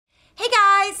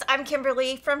I'm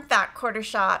Kimberly from Fat Quarter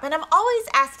Shop, and I'm always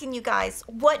asking you guys,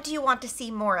 what do you want to see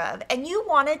more of? And you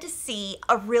wanted to see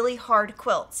a really hard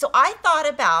quilt. So I thought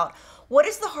about what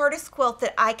is the hardest quilt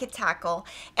that I could tackle,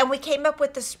 and we came up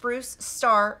with the Spruce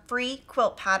Star free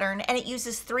quilt pattern, and it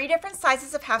uses 3 different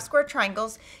sizes of half square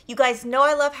triangles. You guys know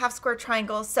I love half square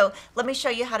triangles, so let me show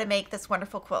you how to make this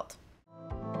wonderful quilt.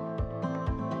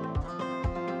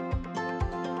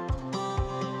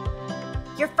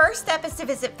 Your first step is to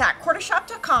visit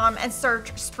fatquartershop.com and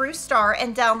search Spruce Star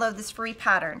and download this free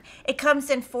pattern. It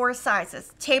comes in 4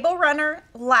 sizes: table runner,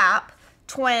 lap,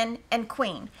 twin, and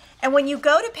queen. And when you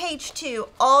go to page 2,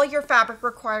 all your fabric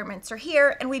requirements are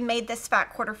here, and we made this fat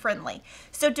quarter friendly.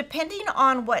 So depending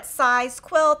on what size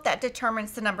quilt, that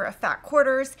determines the number of fat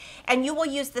quarters, and you will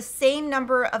use the same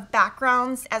number of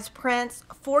backgrounds as prints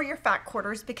for your fat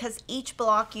quarters because each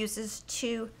block uses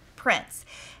 2 prints.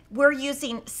 We're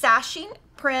using sashing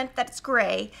print that's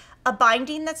gray, a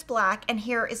binding that's black, and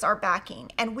here is our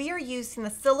backing. And we are using the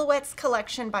Silhouettes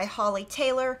collection by Holly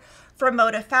Taylor from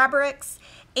Moda Fabrics,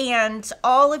 and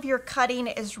all of your cutting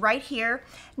is right here.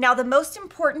 Now the most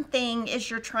important thing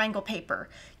is your triangle paper.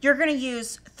 You're going to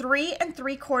use 3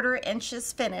 3/4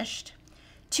 inches finished,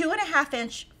 2 1/2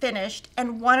 inch finished,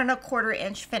 and 1 1/4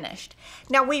 inch finished.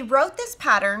 Now we wrote this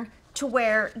pattern to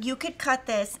where you could cut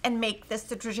this and make this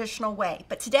the traditional way.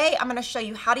 But today I'm going to show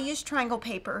you how to use triangle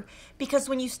paper, because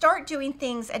when you start doing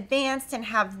things advanced and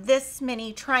have this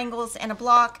many triangles in a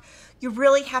block, you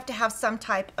really have to have some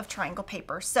type of triangle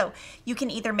paper. So you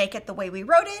can either make it the way we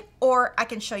wrote it, or I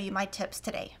can show you my tips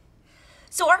today.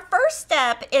 So our first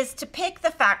step is to pick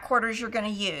the fat quarters you're going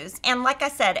to use. And like I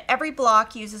said, every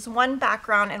block uses 1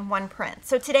 background and 1 print.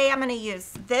 So today I'm going to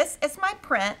use this as my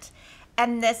print,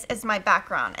 and this is my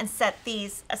background, and set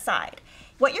these aside.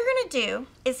 What you're going to do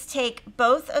is take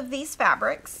both of these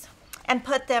fabrics and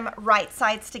put them right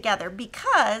sides together,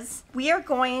 because we are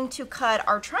going to cut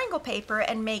our triangle paper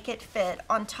and make it fit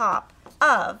on top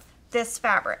of this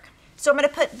fabric. So I'm going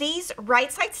to put these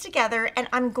right sides together, and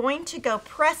I'm going to go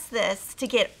press this to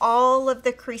get all of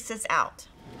the creases out.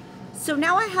 So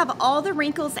now I have all the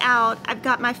wrinkles out. I've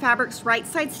got my fabrics right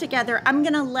sides together. I'm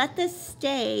gonna let this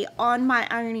stay on my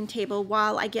ironing table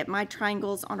while I get my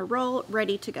triangles on a roll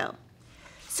ready to go.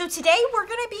 So today we're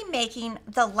gonna be making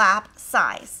the lap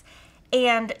size.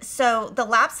 And so the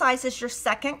lap size is your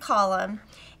second column.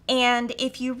 And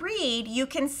if you read, you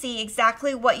can see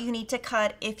exactly what you need to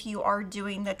cut if you are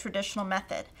doing the traditional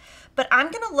method. But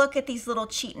I'm gonna look at these little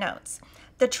cheat notes.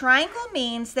 The triangle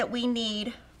means that we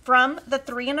need from the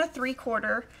 3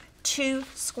 3/4 2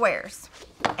 squares.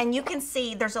 And you can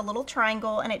see there's a little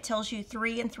triangle, and it tells you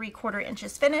 3 3/4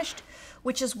 inches finished,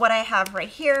 which is what I have right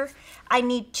here. I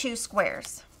need 2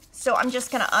 squares. So I'm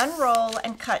just gonna unroll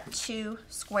and cut 2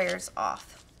 squares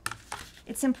off.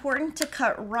 It's important to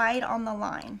cut right on the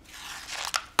line.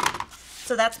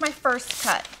 So that's my first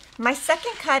cut. My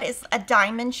second cut is a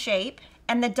diamond shape,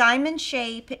 and the diamond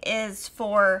shape is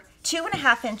for 2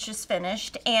 1/2 inches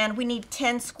finished, and we need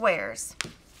 10 squares.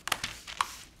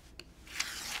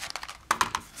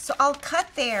 So I'll cut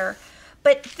there,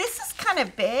 but this is kind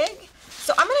of big,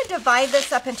 so I'm going to divide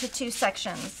this up into 2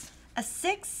 sections, a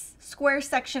 6 square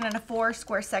section and a 4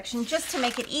 square section, just to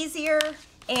make it easier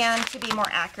and to be more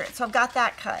accurate. So I've got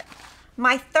that cut.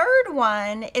 My third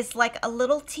one is like a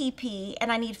little teepee,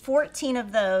 and I need 14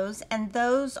 of those, and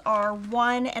those are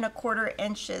 1 1/4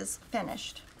 inches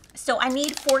finished. So I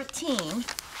need 14.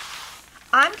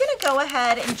 I'm gonna go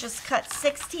ahead and just cut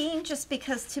 16, just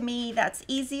because to me that's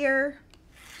easier.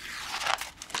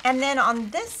 And then on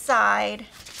this side,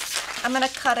 I'm gonna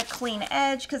cut a clean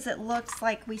edge, because it looks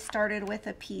like we started with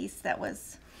a piece that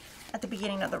was at the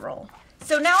beginning of the roll.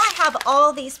 So now I have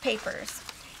all these papers.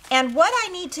 And what I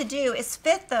need to do is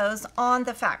fit those on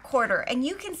the fat quarter. And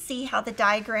you can see how the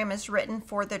diagram is written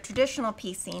for the traditional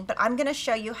piecing, but I'm gonna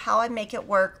show you how I make it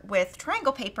work with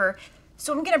triangle paper.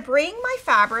 So I'm gonna bring my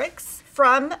fabrics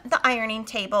from the ironing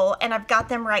table, and I've got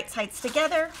them right sides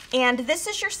together. And this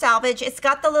is your salvage. It's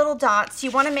got the little dots.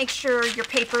 You wanna make sure your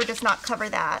paper does not cover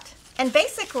that. And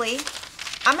basically,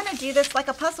 I'm gonna do this like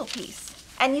a puzzle piece,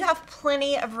 and you have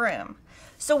plenty of room.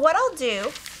 So what I'll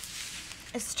do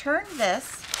is turn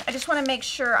this. I just want to make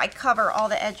sure I cover all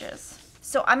the edges.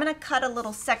 So I'm going to cut a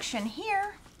little section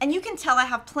here, and you can tell I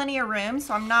have plenty of room,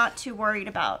 so I'm not too worried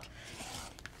about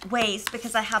waste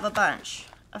because I have a bunch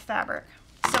of fabric.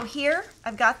 So here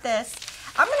I've got this.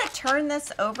 I'm going to turn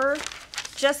this over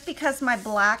just because my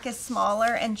black is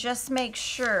smaller, and just make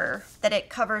sure that it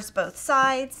covers both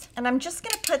sides. And I'm just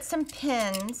gonna put some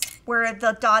pins where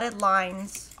the dotted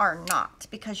lines are not,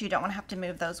 because you don't wanna have to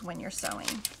move those when you're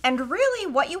sewing. And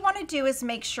really what you wanna do is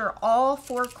make sure all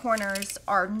 4 corners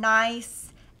are nice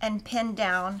and pinned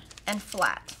down and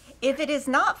flat. If it is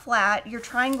not flat, your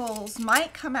triangles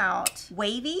might come out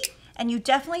wavy, and you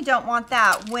definitely don't want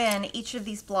that when each of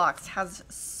these blocks has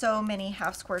so many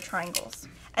half square triangles.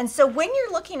 And so when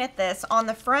you're looking at this, on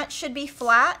the front should be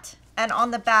flat and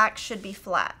on the back should be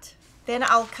flat. Then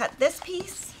I'll cut this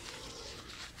piece.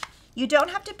 You don't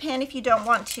have to pin if you don't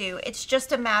want to. It's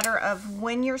just a matter of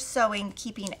when you're sewing,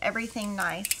 keeping everything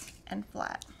nice and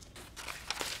flat.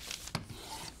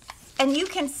 And you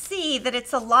can see that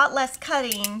it's a lot less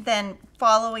cutting than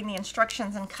following the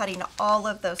instructions and cutting all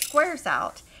of those squares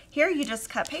out. Here you just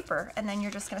cut paper and then you're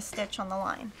just gonna stitch on the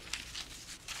line.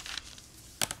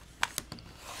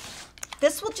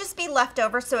 This will just be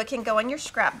leftover so it can go in your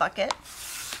scrap bucket.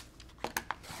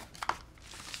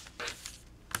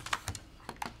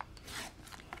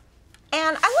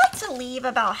 And I like to leave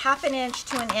about 1/2 inch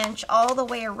to 1 inch all the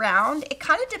way around. It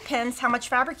kind of depends how much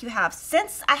fabric you have.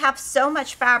 Since I have so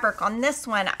much fabric on this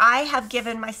one, I have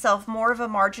given myself more of a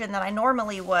margin than I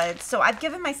normally would. So I've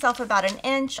given myself about 1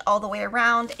 inch all the way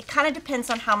around. It kind of depends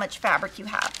on how much fabric you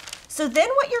have. So then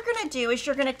what you're gonna do is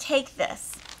you're gonna take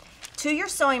this to your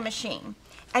sewing machine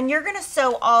and you're gonna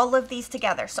sew all of these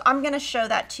together. So I'm gonna show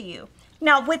that to you.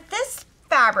 Now with this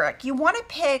fabric, you want to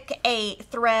pick a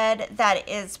thread that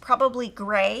is probably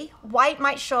gray. White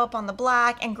might show up on the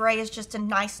black, and gray is just a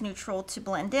nice neutral to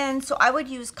blend in. So I would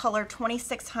use color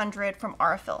 2600 from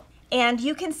Arfil. And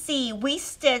you can see we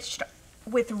stitched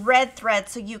with red thread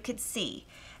so you could see.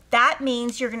 That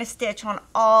means you're going to stitch on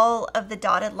all of the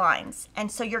dotted lines.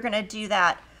 And so you're going to do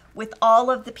that with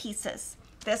all of the pieces.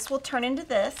 This will turn into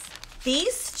this.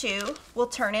 These two will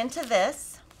turn into this.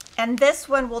 And this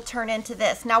one will turn into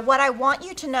this. Now what I want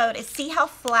you to note is see how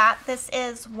flat this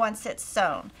is once it's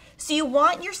sewn. So you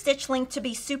want your stitch length to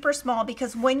be super small,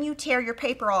 because when you tear your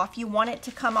paper off, you want it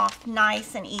to come off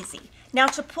nice and easy. Now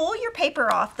to pull your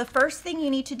paper off, the first thing you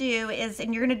need to do is,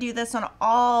 and you're gonna do this on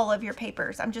all of your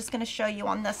papers, I'm just gonna show you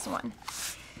on this one.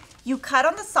 You cut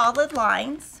on the solid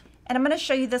lines, and I'm gonna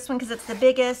show you this one because it's the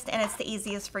biggest and it's the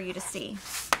easiest for you to see.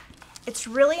 It's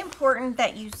really important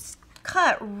that you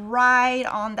cut right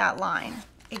on that line,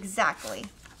 exactly.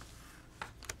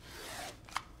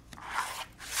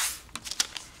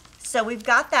 So we've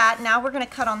got that. Now we're going to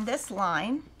cut on this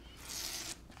line.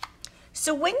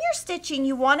 So when you're stitching,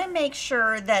 you want to make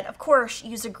sure that, of course,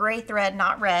 use a gray thread,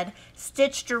 not red.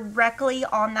 Stitch directly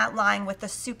on that line with a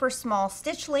super small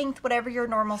stitch length, whatever your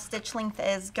normal stitch length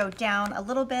is. Go down a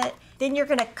little bit. Then you're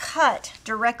going to cut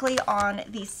directly on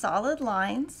these solid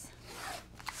lines.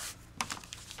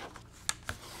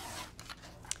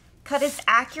 Cut as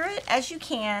accurate as you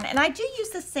can, and I do use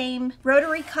the same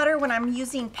rotary cutter when I'm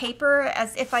using paper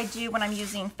as if I do when I'm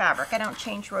using fabric. I don't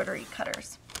change rotary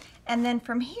cutters. And then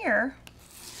from here,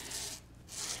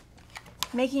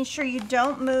 making sure you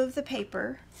don't move the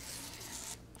paper,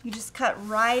 you just cut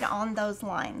right on those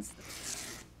lines.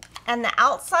 And the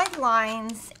outside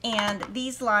lines and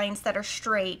these lines that are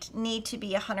straight need to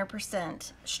be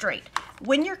 100% straight.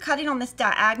 When you're cutting on this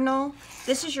diagonal,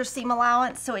 this is your seam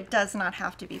allowance, so it does not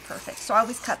have to be perfect. So I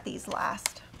always cut these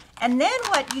last. And then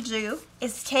what you do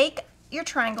is take your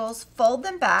triangles, fold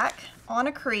them back on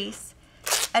a crease,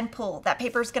 and pull. That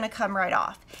paper is going to come right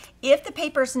off. If the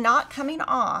paper's not coming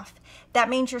off, that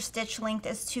means your stitch length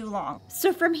is too long.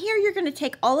 So from here, you're going to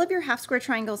take all of your half square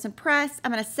triangles and press.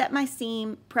 I'm going to set my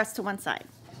seam, press to one side.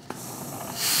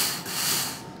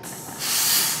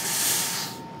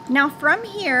 Now from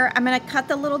here, I'm going to cut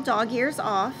the little dog ears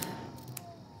off.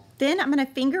 Then I'm going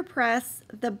to finger press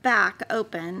the back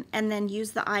open and then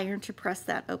use the iron to press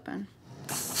that open.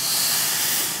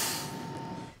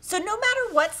 So no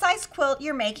matter what size quilt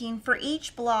you're making, for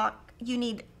each block, you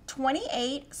need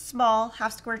 28 small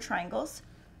half square triangles,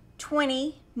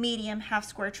 20 medium half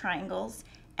square triangles,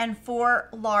 and 4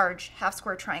 large half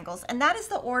square triangles. And that is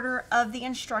the order of the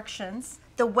instructions,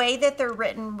 the way that they're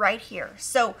written right here.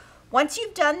 So once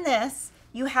you've done this,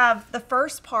 you have the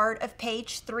first part of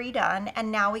page 3 done,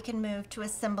 and now we can move to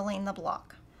assembling the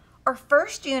block. Our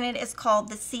first unit is called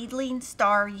the Seedling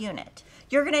Star unit.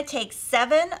 You're going to take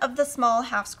 7 of the small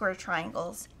half square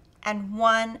triangles and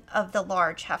 1 of the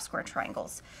large half square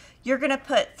triangles. You're going to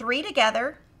put 3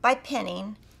 together by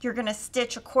pinning. You're going to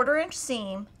stitch a 1/4 inch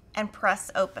seam and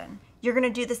press open. You're going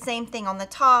to do the same thing on the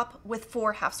top with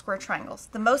 4 half square triangles.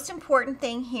 The most important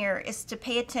thing here is to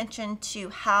pay attention to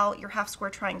how your half square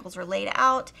triangles are laid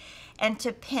out and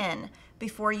to pin.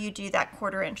 before you do that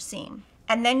 1/4 inch seam.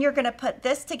 And then you're gonna put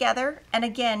this together, and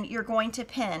again, you're going to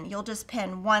pin. You'll just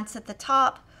pin once at the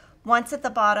top, once at the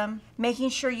bottom,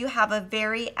 making sure you have a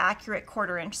very accurate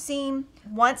 1/4 inch seam.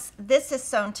 Once this is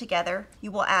sewn together,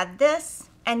 you will add this,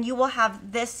 and you will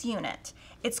have this unit.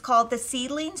 It's called the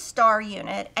Seedling Star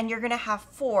unit, and you're gonna have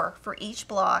 4 for each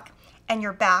block, and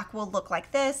your back will look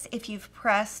like this if you've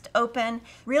pressed open.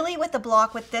 Really, with a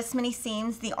block with this many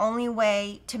seams, the only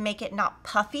way to make it not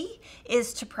puffy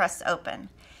is to press open.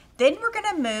 Then we're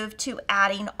gonna move to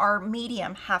adding our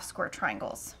medium half square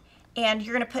triangles. And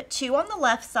you're gonna put 2 on the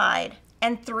left side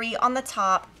and 3 on the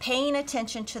top, paying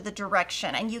attention to the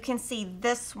direction. And you can see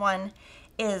this one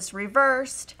is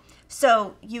reversed,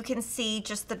 so you can see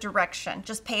just the direction.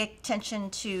 Just pay attention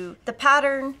to the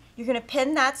pattern. You're gonna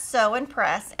pin that, sew and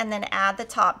press, and then add the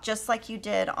top just like you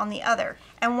did on the other.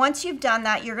 And once you've done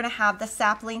that, you're gonna have the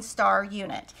Sapling Star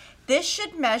unit. This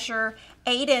should measure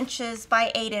 8 inches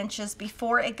by 8 inches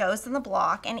before it goes in the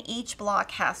block, and each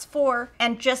block has 4,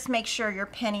 and just make sure you're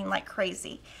pinning like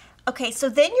crazy. Okay, so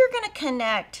then you're gonna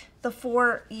connect the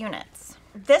 4 units.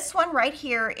 This one right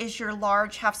here is your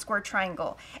large half square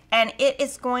triangle, and it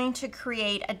is going to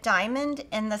create a diamond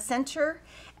in the center,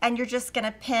 and you're just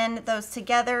gonna pin those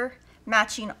together,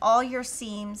 matching all your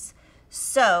seams,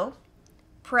 sew,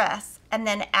 press, and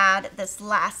then add this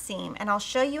last seam. And I'll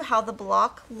show you how the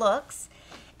block looks.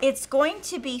 It's going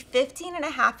to be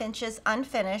 15.5 inches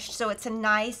unfinished, so it's a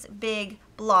nice big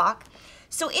block.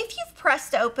 So if you've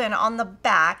pressed open on the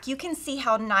back, you can see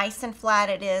how nice and flat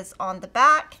it is on the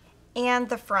back and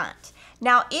the front.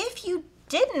 Now, if you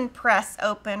didn't press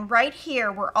open right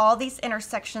here where all these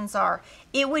intersections are,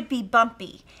 it would be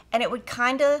bumpy, and it would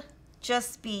kind of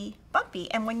just be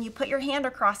bumpy, and when you put your hand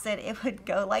across it, it would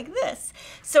go like this.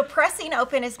 So pressing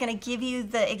open is going to give you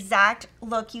the exact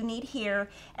look you need here,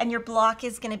 and your block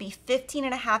is going to be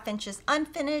 15.5 inches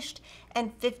unfinished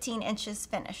and 15 inches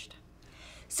finished.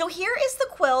 So here is the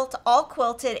quilt, all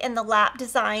quilted in the lap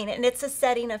design, and it's a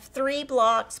setting of 3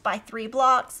 blocks by 3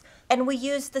 blocks, and we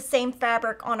used the same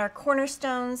fabric on our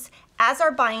cornerstones as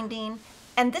our binding,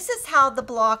 and this is how the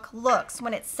block looks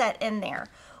when it's set in there.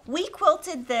 We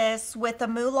quilted this with a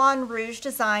Moulin Rouge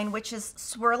design, which is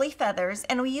swirly feathers,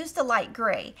 and we used a light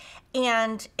gray,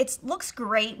 and it looks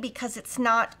great because it's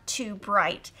not too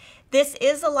bright. This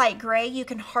is a light gray. You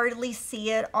can hardly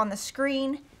see it on the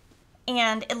screen,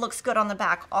 and it looks good on the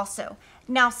back also.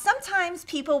 Now, sometimes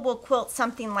people will quilt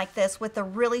something like this with a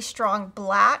really strong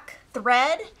black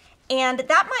thread, and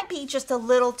that might be just a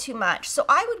little too much. So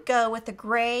I would go with a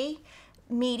gray,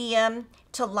 medium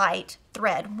to light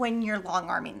thread when you're long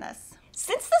arming this.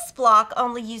 Since this block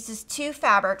only uses 2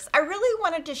 fabrics, I really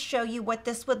wanted to show you what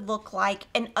this would look like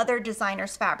in other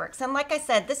designers' fabrics. And like I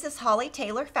said, this is Holly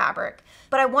Taylor fabric,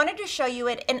 but I wanted to show you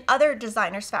it in other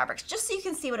designers' fabrics just so you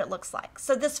can see what it looks like.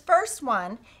 So this first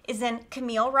one is in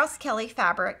Camille Ross Kelly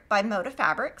fabric by Moda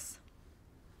Fabrics.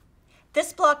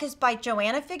 This block is by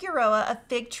Joanna Figueroa of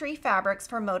Fig Tree Fabrics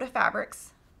for Moda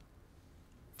Fabrics.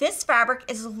 This fabric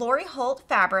is Lori Holt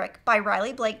fabric by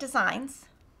Riley Blake Designs.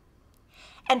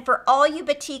 And for all you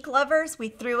batik lovers, we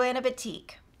threw in a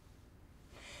batik.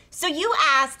 So you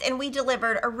asked and we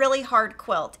delivered a really hard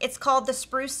quilt. It's called the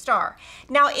Spruce Star.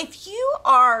 Now, if you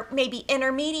are maybe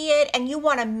intermediate and you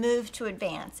want to move to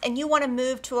advanced and you want to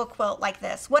move to a quilt like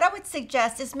this, what I would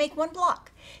suggest is make 1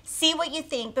 block. See what you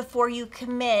think before you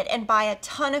commit and buy a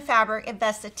ton of fabric,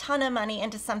 invest a ton of money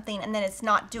into something, and then it's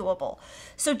not doable.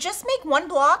 So just make 1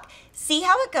 block, see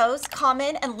how it goes,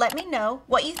 comment, and let me know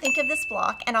what you think of this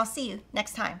block, and I'll see you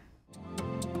next time.